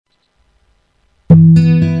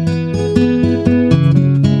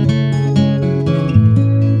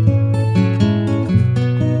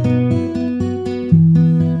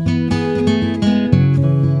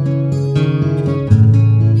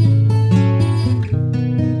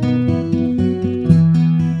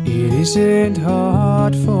isn't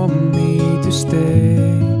hard for me to stay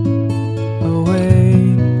away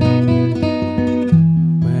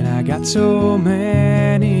when I got so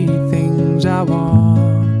many things I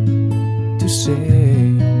want to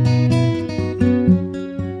say.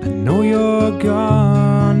 I know you're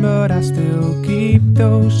gone, but I still keep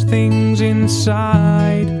those things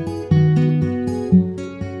inside.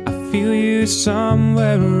 I feel you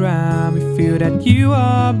somewhere around me, feel that you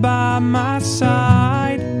are by my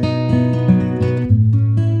side.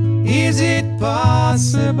 Is it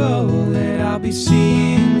possible that I'll be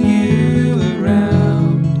seeing you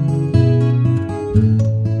around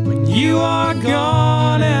when you are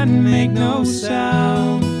gone and make no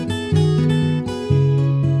sound?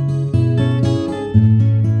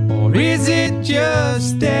 Or is it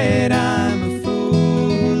just that I'm a fool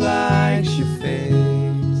who likes your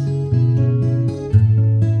face,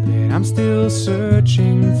 that I'm still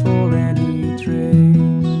searching for any trace?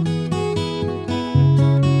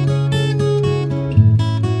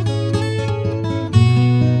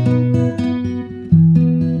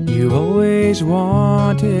 Always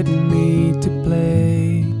wanted me to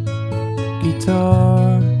play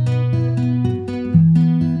guitar,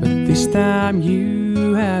 but this time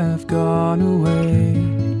you have gone away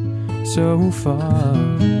so far.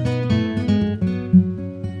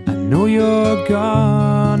 I know you're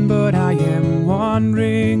gone, but I am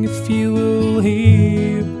wondering if you will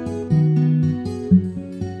hear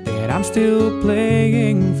that I'm still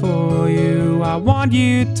playing for you. I want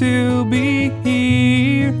you to be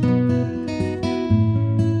here.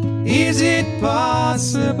 Is it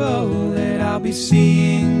possible that I'll be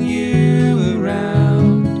seeing you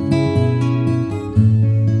around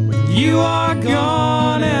when you are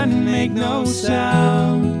gone and make no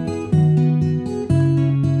sound?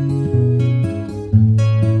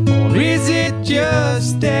 Or is it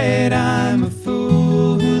just that I'm a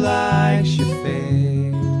fool who likes your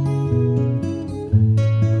face,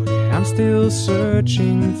 that I'm still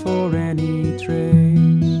searching for any trace?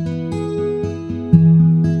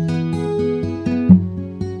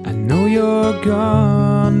 You're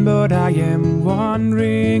gone, but I am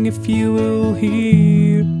wondering if you will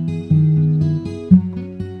hear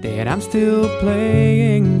that I'm still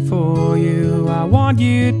playing for you. I want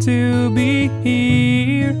you to be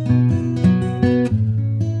here.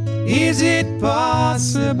 Is it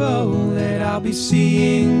possible that I'll be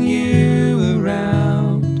seeing you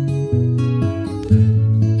around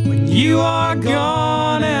when you are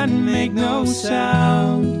gone and make no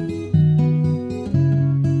sound?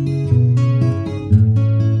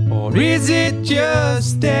 Or is it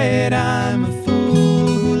just that I'm a fool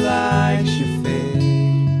who likes your face,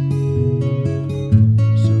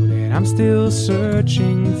 so that I'm still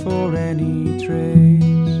searching for any trace?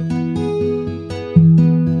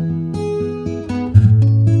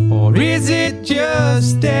 Or is it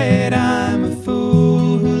just that I'm a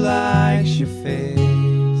fool who likes your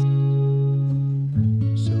face,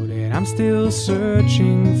 so that I'm still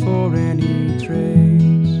searching for any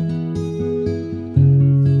trace?